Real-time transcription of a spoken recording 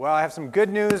Well, I have some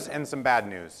good news and some bad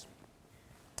news.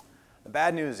 The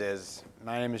bad news is,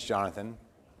 my name is Jonathan.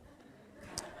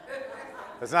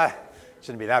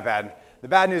 Shouldn't be that bad. The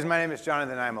bad news, my name is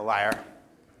Jonathan, I am a liar.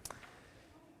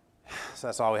 So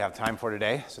that's all we have time for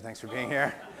today, so thanks for being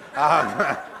here.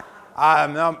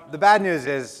 No, the bad news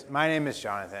is, my name is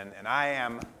Jonathan,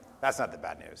 and that's not the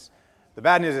bad news. The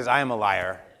bad news is I am a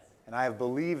liar, and I have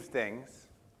believed things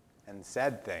and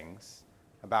said things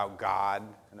about God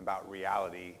and about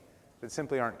reality that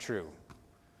simply aren't true.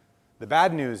 The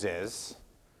bad news is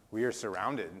we are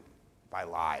surrounded by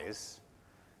lies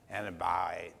and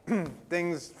by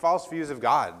false views of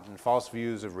God and false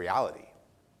views of reality.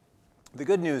 The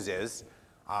good news is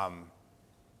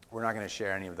we're not going to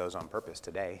share any of those on purpose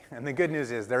today. And the good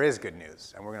news is there is good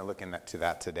news, and we're going to look into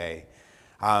that today.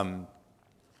 How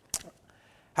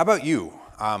about you?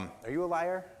 Are you a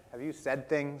liar? Have you said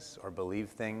things or believed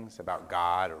things about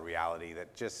God or reality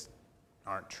that just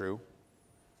aren't true?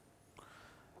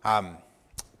 Can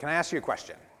I ask you a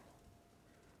question?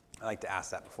 I like to ask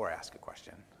that before I ask a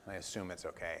question. I assume it's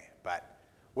okay. But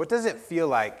what does it feel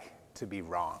like to be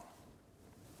wrong?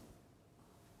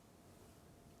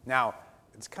 Now,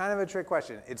 it's kind of a trick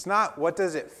question. It's not what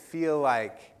does it feel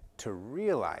like to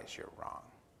realize you're wrong.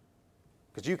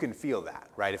 Because you can feel that,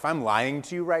 right? If I'm lying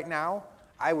to you right now,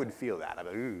 I would feel that. I'd be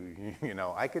like,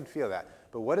 ooh, I could feel that.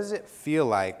 But what does it feel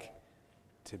like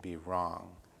to be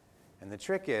wrong? And the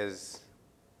trick is,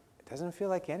 it doesn't feel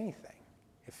like anything.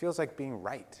 It feels like being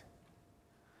right.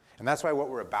 And that's why what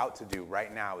we're about to do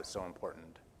right now is so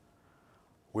important.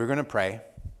 We're going to pray,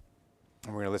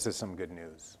 and we're going to listen to some good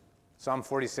news. Psalm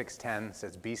 46:10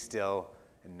 says, "Be still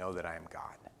and know that I am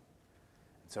God." And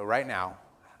so right now,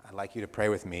 I'd like you to pray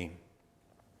with me.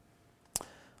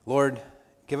 Lord,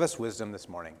 give us wisdom this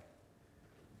morning.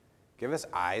 Give us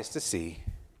eyes to see,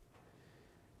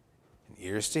 and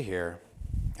ears to hear,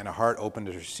 and a heart open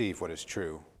to receive what is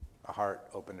true, a heart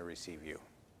open to receive you.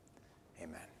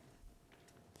 Amen.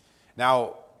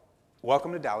 Now,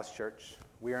 welcome to Dallas Church.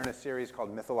 We are in a series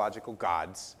called Mythological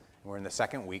Gods, and we're in the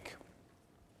second week.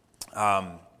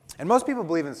 And most people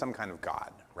believe in some kind of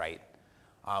God, right?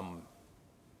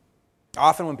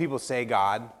 Often when people say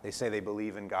God, they say they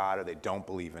believe in God or they don't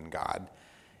believe in God.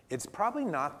 It's probably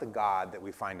not the God that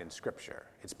we find in Scripture.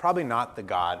 It's probably not the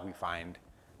God we find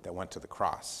that went to the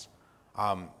cross.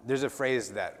 There's a phrase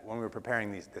that when we were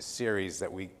preparing this series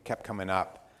that we kept coming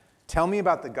up, tell me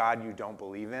about the God you don't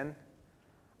believe in.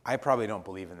 I probably don't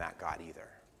believe in that God either.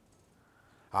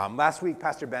 Last week,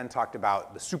 Pastor Ben talked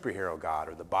about the superhero God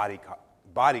or the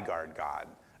bodyguard God,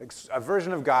 a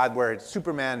version of God where it's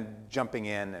Superman jumping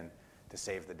in and to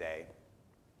save the day.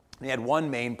 And he had one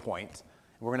main point.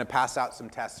 We're going to pass out some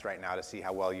tests right now to see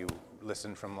how well you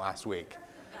listened from last week.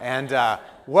 And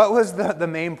what was the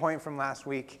main point from last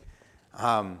week?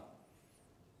 God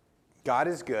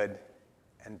is good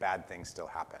and bad things still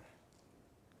happen.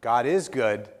 God is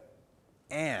good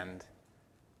and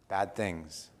bad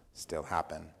things still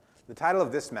happen. The title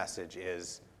of this message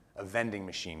is A Vending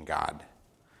Machine God.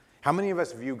 How many of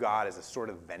us view God as a sort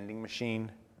of vending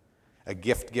machine? A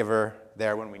gift giver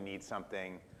there when we need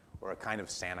something, or a kind of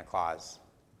Santa Claus?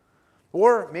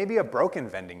 Or maybe a broken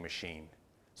vending machine.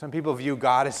 Some people view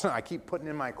God as, I keep putting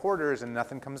in my quarters and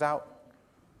nothing comes out.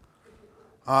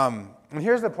 And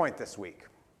here's the point this week.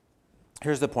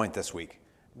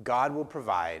 God will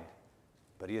provide,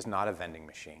 but he is not a vending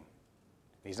machine.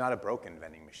 He's not a broken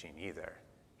vending machine either.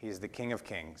 He is the King of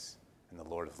Kings and the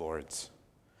Lord of Lords.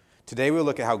 Today we'll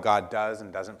look at how God does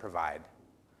and doesn't provide,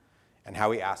 and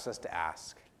how he asks us to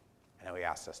ask, and how he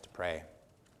asks us to pray.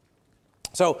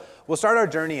 So we'll start our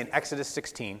journey in Exodus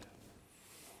 16.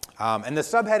 And the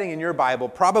subheading in your Bible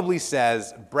probably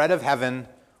says bread of heaven,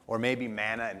 or maybe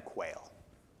manna and quail.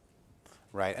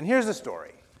 Right? And here's the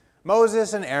story.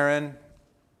 Moses and Aaron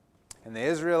and the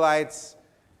Israelites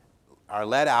are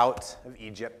led out of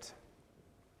Egypt,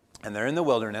 and they're in the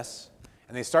wilderness,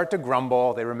 and they start to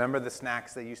grumble. They remember the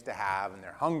snacks they used to have, and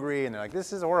they're hungry, and they're like,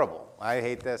 this is horrible. I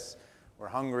hate this. We're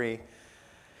hungry.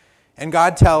 And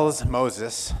God tells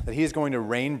Moses that he is going to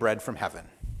rain bread from heaven.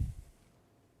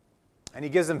 And he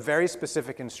gives them very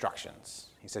specific instructions.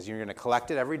 He says, you're going to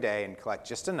collect it every day and collect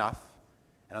just enough,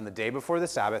 and on the day before the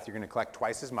Sabbath, you're going to collect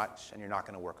twice as much, and you're not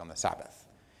going to work on the Sabbath.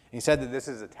 And he said that this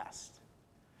is a test.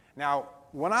 Now,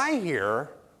 when I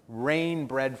hear rain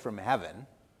bread from heaven,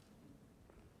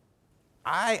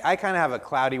 I kind of have a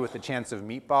cloudy with the chance of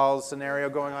meatballs scenario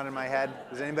going on in my head.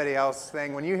 Does anybody else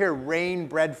think? When you hear rain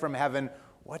bread from heaven,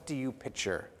 what do you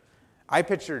picture? I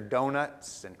picture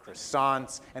donuts and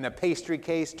croissants and a pastry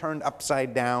case turned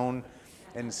upside down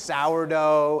and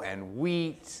sourdough and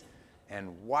wheat and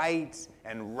white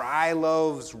and rye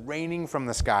loaves raining from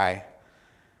the sky.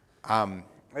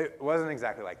 It wasn't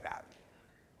exactly like that.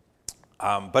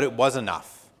 But it was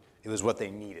enough. It was what they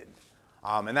needed.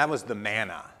 And that was the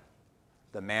manna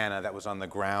that was on the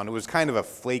ground. It was kind of a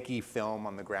flaky film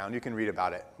on the ground. You can read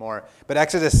about it more. But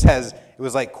Exodus says it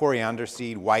was like coriander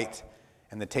seed, white,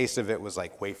 and the taste of it was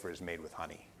like wafers made with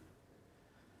honey.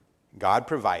 God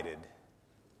provided.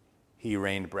 He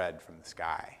rained bread from the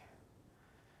sky.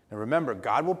 Now remember,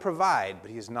 God will provide,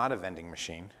 but he is not a vending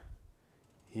machine.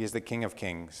 He is the King of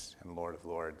Kings and Lord of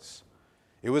Lords.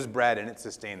 It was bread and it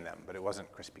sustained them, but it wasn't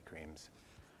Krispy Kremes.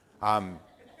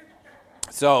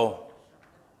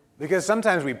 Because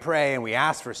sometimes we pray and we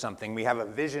ask for something, we have a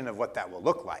vision of what that will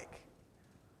look like.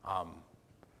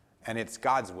 And it's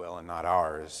God's will and not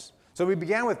ours. So we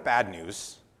began with bad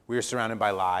news. We were surrounded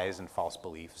by lies and false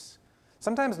beliefs.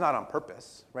 Sometimes not on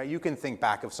purpose, right? You can think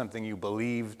back of something you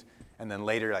believed, and then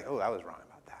later you're like, oh, I was wrong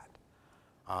about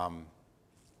that.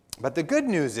 But the good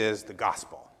news is the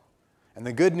gospel. And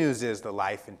the good news is the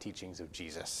life and teachings of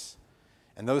Jesus.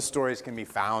 And those stories can be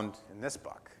found in this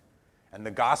book. And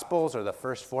the Gospels are the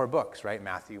first 4 books, right?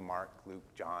 Matthew, Mark, Luke,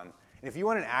 John. And if you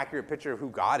want an accurate picture of who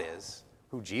God is,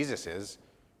 who Jesus is,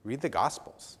 read the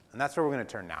Gospels. And that's where we're going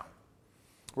to turn now.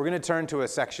 We're going to turn to a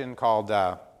section called,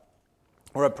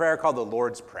 or a prayer called the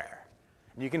Lord's Prayer.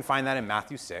 And you can find that in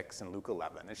Matthew 6 and Luke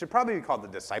 11. It should probably be called the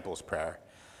Disciples' Prayer.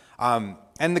 And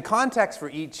the context for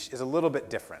each is a little bit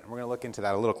different. We're going to look into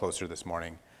that a little closer this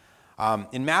morning.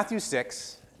 In Matthew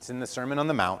 6, it's in the Sermon on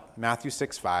the Mount, Matthew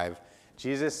 6:5,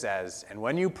 Jesus says, and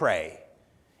when you pray,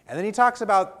 and then he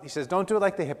says, don't do it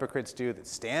like the hypocrites do, that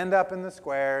stand up in the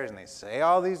squares and they say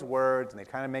all these words and they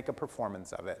kind of make a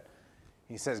performance of it.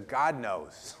 He says, God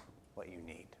knows what you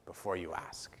need before you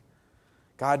ask.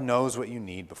 God knows what you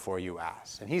need before you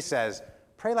ask. And he says,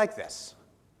 pray like this.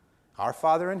 Our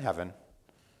Father in heaven,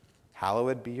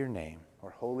 hallowed be your name, or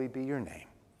holy be your name.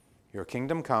 Your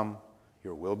kingdom come,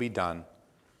 your will be done,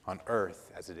 on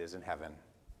earth as it is in heaven.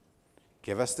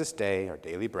 Give us this day our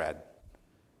daily bread,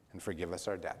 and forgive us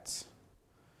our debts,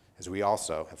 as we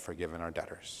also have forgiven our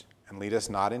debtors. And lead us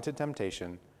not into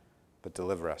temptation, but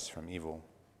deliver us from evil.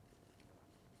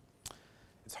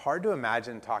 It's hard to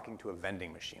imagine talking to a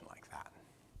vending machine like that,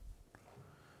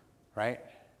 right?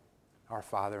 Our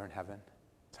Father in heaven.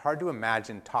 It's hard to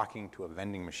imagine talking to a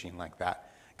vending machine like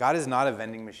that. God is not a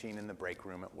vending machine in the break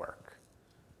room at work.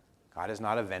 God is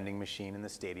not a vending machine in the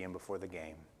stadium before the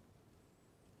game.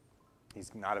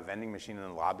 He's not a vending machine in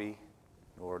the lobby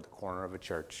or the corner of a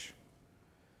church.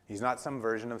 He's not some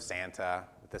version of Santa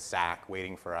with a sack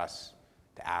waiting for us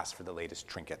to ask for the latest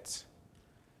trinkets.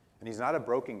 And he's not a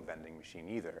broken vending machine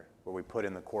either, where we put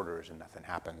in the quarters and nothing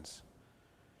happens.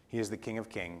 He is the King of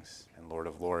Kings and Lord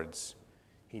of Lords.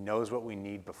 He knows what we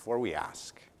need before we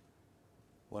ask.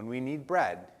 When we need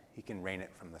bread, he can rain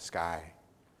it from the sky.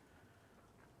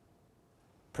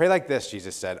 Pray like this,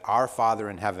 Jesus said, Our Father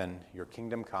in heaven, your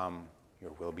kingdom come,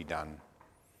 your will be done.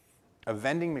 A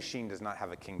vending machine does not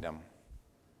have a kingdom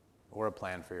or a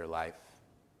plan for your life.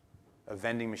 A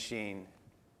vending machine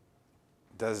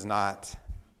does not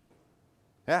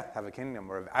have a kingdom.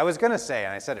 I was going to say,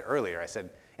 and I said it earlier, I said,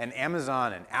 and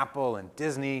Amazon and Apple and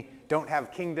Disney don't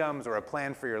have kingdoms or a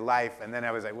plan for your life. And then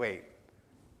I was like, wait.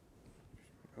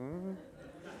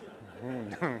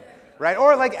 Right?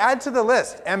 Or like add to the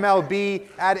list, MLB,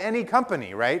 add any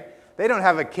company, right? They don't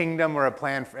have a kingdom or a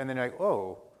plan for, and then you're like,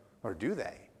 oh, or do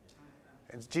they?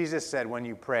 And Jesus said, when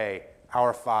you pray,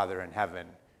 our Father in heaven,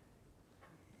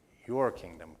 your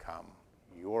kingdom come,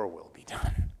 your will be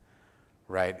done.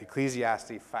 Right?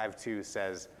 Ecclesiastes 5:2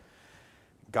 says,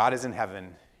 God is in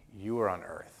heaven, you are on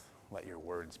earth. Let your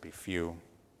words be few.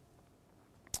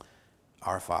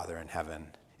 Our Father in heaven.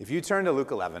 If you turn to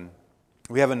Luke 11,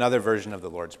 we have another version of the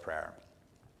Lord's Prayer.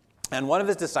 And one of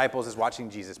his disciples is watching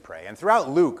Jesus pray. And throughout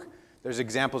Luke, there's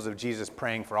examples of Jesus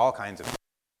praying for all kinds of things,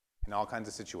 in all kinds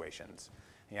of situations.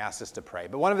 He asks us to pray.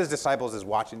 But one of his disciples is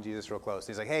watching Jesus real close.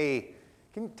 He's like, hey,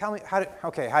 can you tell me, how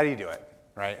do you do it?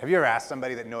 Right? Have you ever asked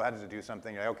somebody that knows how to do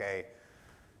something? You're like, okay,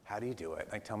 how do you do it?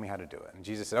 Like, tell me how to do it. And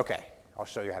Jesus said, okay, I'll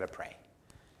show you how to pray.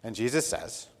 And Jesus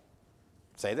says,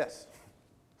 say this,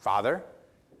 Father,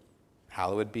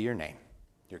 hallowed be your name.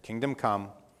 Your kingdom come.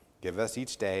 Give us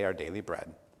each day our daily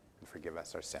bread, and forgive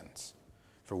us our sins.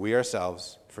 For we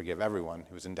ourselves forgive everyone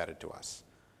who is indebted to us.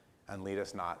 And lead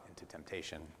us not into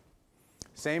temptation.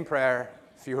 Same prayer,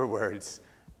 fewer words.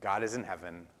 God is in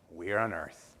heaven. We are on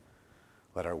earth.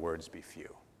 Let our words be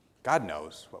few. God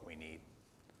knows what we need.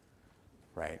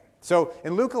 Right? So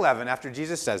in Luke 11, after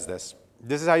Jesus says this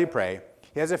is how you pray.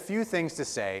 He has a few things to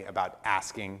say about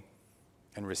asking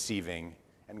and receiving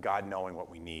and God knowing what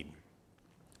we need.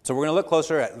 So we're going to look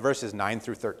closer at verses 9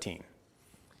 through 13.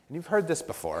 And you've heard this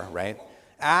before, right?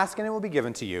 Ask and it will be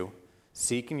given to you.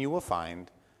 Seek and you will find.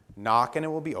 Knock and it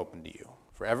will be opened to you.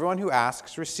 For everyone who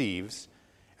asks receives,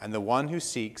 and the one who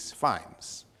seeks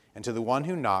finds. And to the one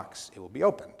who knocks it will be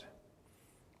opened.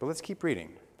 But let's keep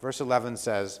reading. Verse 11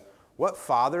 says, what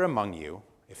father among you,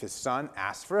 if his son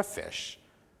asks for a fish,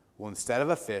 will instead of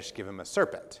a fish give him a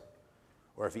serpent?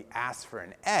 Or if he asks for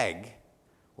an egg,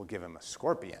 will give him a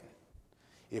scorpion?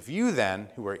 If you then,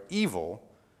 who are evil,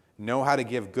 know how to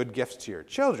give good gifts to your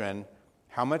children,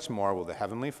 how much more will the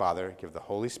Heavenly Father give the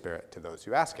Holy Spirit to those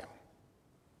who ask him?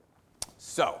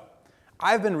 So,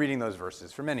 I've been reading those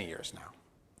verses for many years now.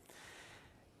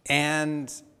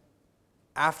 And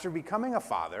after becoming a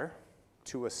father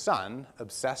to a son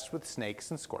obsessed with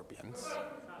snakes and scorpions,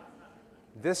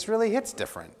 this really hits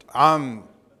different. And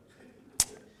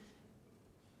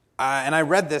I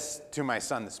read this to my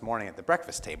son this morning at the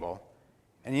breakfast table.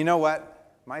 And you know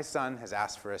what? My son has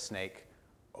asked for a snake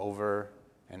over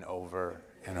and over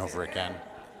and over again.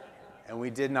 And we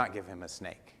did not give him a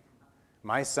snake.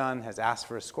 My son has asked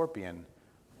for a scorpion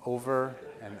over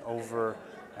and over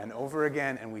and over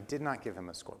again, and we did not give him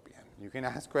a scorpion. You can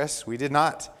ask Chris. We did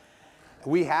not.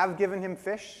 We have given him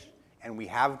fish, and we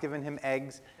have given him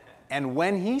eggs. And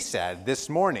when he said this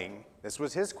morning, this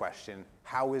was his question,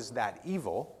 how is that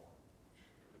evil?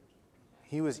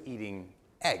 He was eating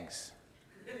eggs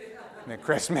that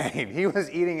Chris made. He was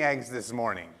eating eggs this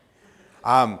morning.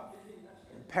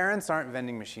 Parents aren't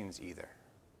vending machines either,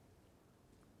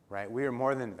 right? We are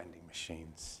more than vending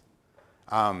machines.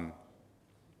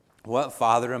 What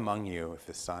father among you, if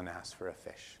his son asks for a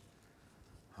fish?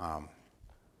 And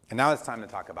now it's time to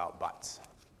talk about butts,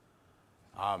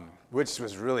 which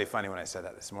was really funny when I said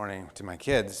that this morning to my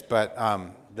kids. But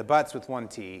the butts with one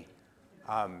T,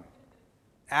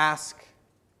 ask,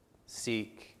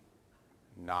 seek,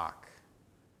 knock.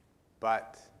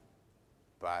 But.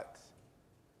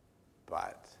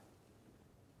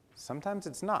 Sometimes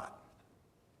it's not.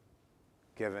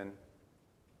 Given,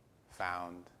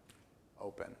 found,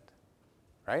 opened.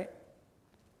 Right?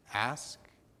 Ask,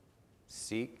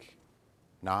 seek,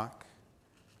 knock.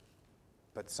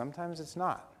 But sometimes it's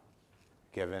not.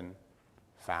 Given,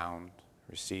 found,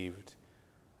 received.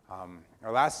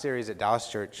 Our last series at Dallas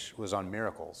Church was on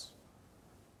miracles.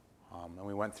 And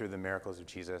we went through the miracles of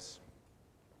Jesus.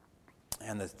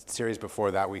 And the series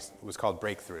before that was called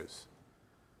Breakthroughs.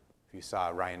 If you saw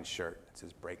Ryan's shirt, it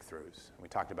says Breakthroughs. And we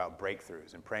talked about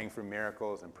breakthroughs and praying for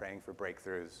miracles and praying for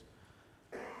breakthroughs.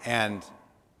 And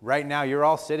right now, you're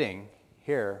all sitting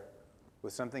here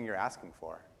with something you're asking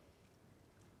for.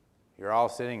 You're all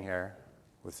sitting here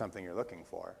with something you're looking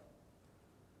for.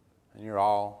 And you're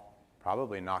all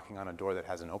probably knocking on a door that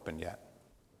hasn't opened yet.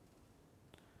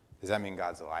 Does that mean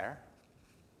God's a liar?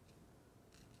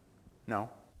 No.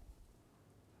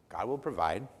 God will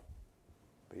provide,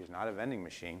 but he's not a vending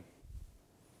machine.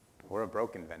 We're a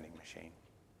broken vending machine.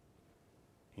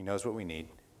 He knows what we need.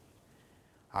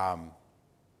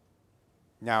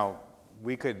 Now,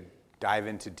 we could dive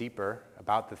into deeper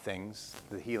about the things,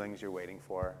 the healings you're waiting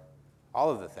for, all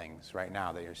of the things right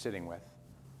now that you're sitting with.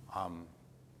 I'm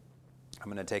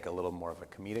going to take a little more of a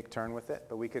comedic turn with it,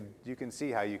 but you can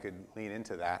see how you could lean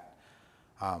into that.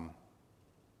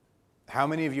 How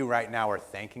many of you right now are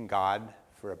thanking God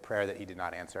for a prayer that he did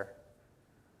not answer?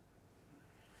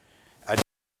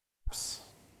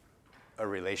 A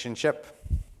relationship,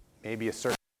 maybe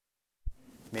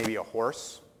maybe a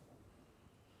horse,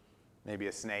 maybe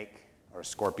a snake or a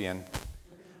scorpion.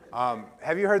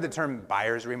 Have you heard the term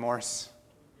buyer's remorse?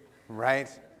 Right?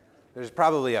 There's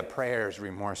probably a prayer's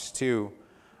remorse too.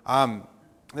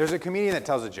 There's a comedian that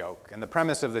tells a joke, and the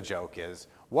premise of the joke is,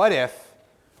 what if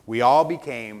we all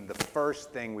became the first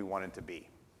thing we wanted to be?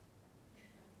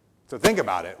 So think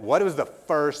about it. What was the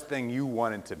first thing you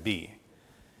wanted to be?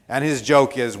 And his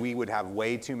joke is we would have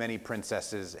way too many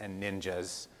princesses and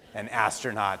ninjas and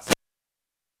astronauts.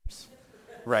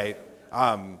 Right?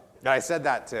 I said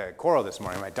that to Coral this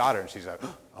morning, my daughter, and she's like,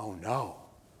 oh no,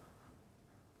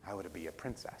 I would be a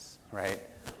princess, right?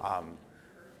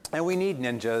 And we need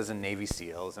ninjas and Navy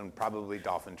SEALs and probably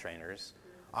dolphin trainers,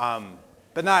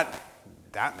 but not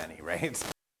that many, right?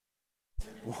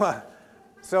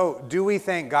 So do we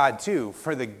thank God too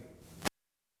for the,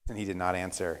 and he did not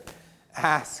answer,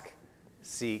 ask,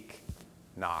 seek,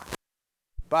 knock.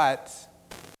 But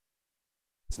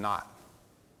it's not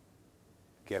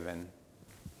given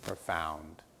or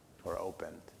found or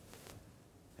opened.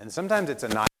 And sometimes it's a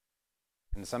not,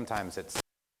 and sometimes it's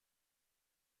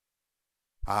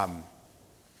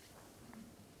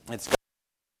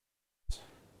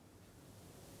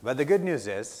But the good news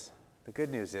is The good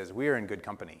news is we are in good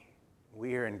company.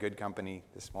 We are in good company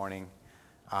this morning.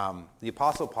 The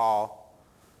Apostle Paul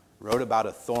wrote about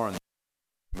a thorn.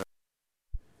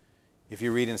 If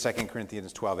you read in 2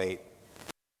 Corinthians 12:8,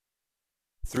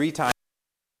 3 times,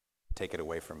 take it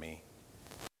away from me.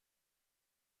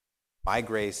 My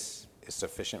grace is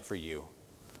sufficient for you,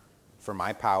 for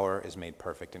my power is made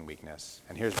perfect in weakness.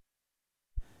 And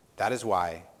that is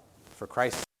why, for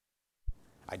Christ's sake,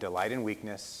 I delight in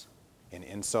weakness, in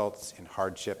insults, in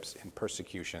hardships, in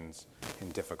persecutions, in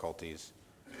difficulties.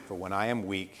 For when I am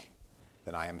weak,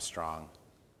 then I am strong.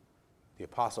 The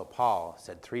Apostle Paul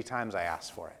said 3 times I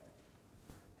asked for it.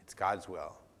 It's God's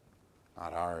will,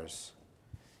 not ours.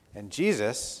 And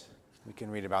Jesus, we can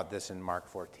read about this in Mark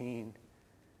 14.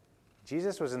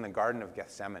 Jesus was in the Garden of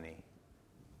Gethsemane,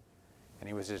 and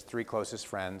he was his 3 closest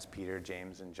friends, Peter,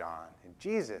 James, and John. And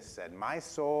Jesus said, my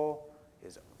soul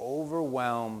is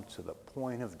overwhelmed to the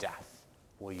point of death.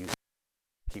 Will you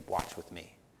keep watch with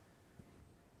me?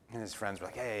 And his friends were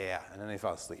like, yeah. And then they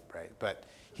fell asleep, right? But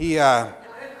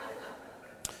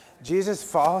Jesus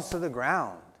falls to the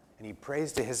ground, and he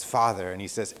prays to his Father, and he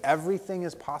says, everything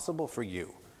is possible for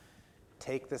you.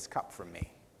 Take this cup from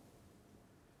me.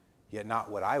 Yet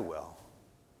not what I will,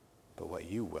 but what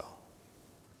you will.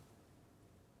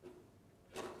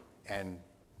 And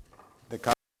the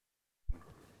cup,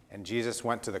 and Jesus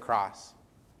went to the cross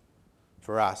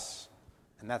for us,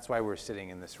 and that's why we're sitting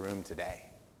in this room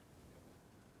today.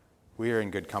 We are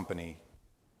in good company.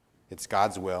 It's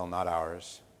God's will, not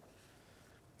ours.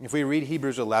 If we read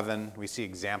Hebrews 11, we see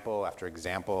example after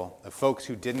example of folks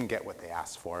who didn't get what they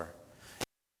asked for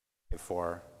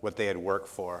what they had worked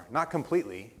for. Not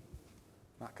completely,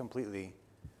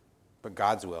 but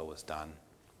God's will was done.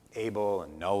 Abel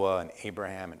and Noah and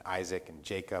Abraham and Isaac and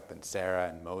Jacob and Sarah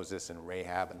and Moses and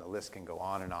Rahab, and the list can go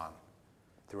on and on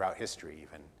throughout history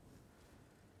even.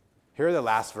 Here are the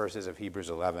last verses of Hebrews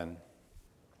 11.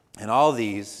 And all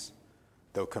these,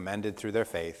 though commended through their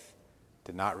faith,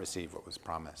 did not receive what was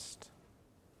promised.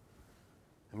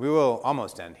 And we will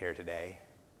almost end here today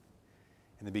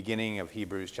in the beginning of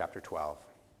Hebrews chapter 12.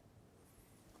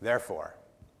 Therefore,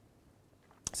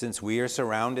 since we are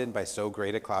surrounded by so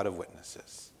great a cloud of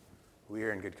witnesses, we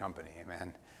are in good company,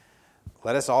 amen.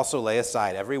 Let us also lay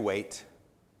aside every weight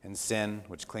and sin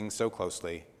which clings so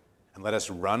closely, and let us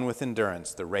run with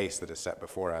endurance the race that is set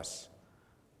before us,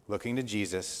 looking to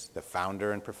Jesus, the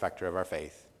founder and perfecter of our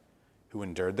faith, who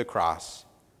endured the cross,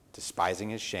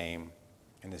 despising his shame,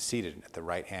 and is seated at the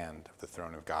right hand of the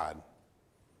throne of God.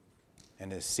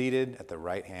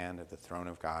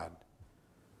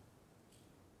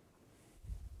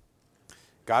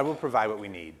 God will provide what we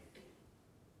need,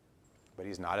 but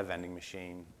he's not a vending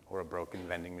machine or a broken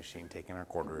vending machine taking our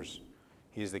quarters.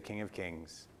 He is the King of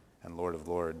Kings and Lord of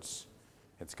Lords.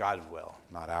 It's God's will,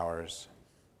 not ours.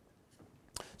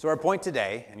 So our point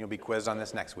today, and you'll be quizzed on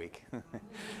this next week,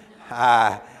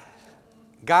 God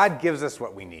gives us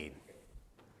what we need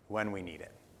when we need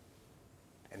it.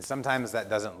 And sometimes that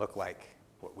doesn't look like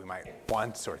what we might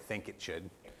want or think it should.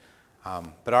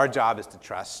 But our job is to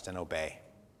trust and obey.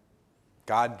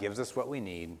 God gives us what we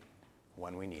need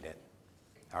when we need it.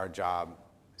 Our job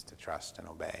is to trust and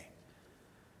obey.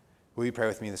 Will you pray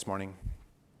with me this morning?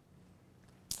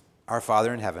 Our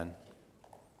Father in heaven,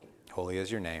 holy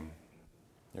is your name.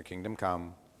 Your kingdom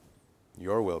come.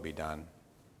 Your will be done.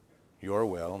 Your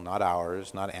will, not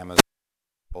ours, not Amazon's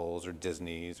or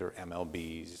Disney's or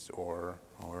MLB's or.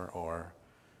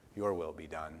 Your will be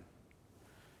done.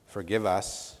 Forgive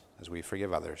us as we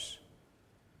forgive others.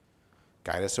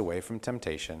 Guide us away from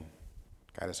temptation.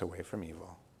 Guide us away from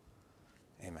evil.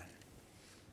 Amen.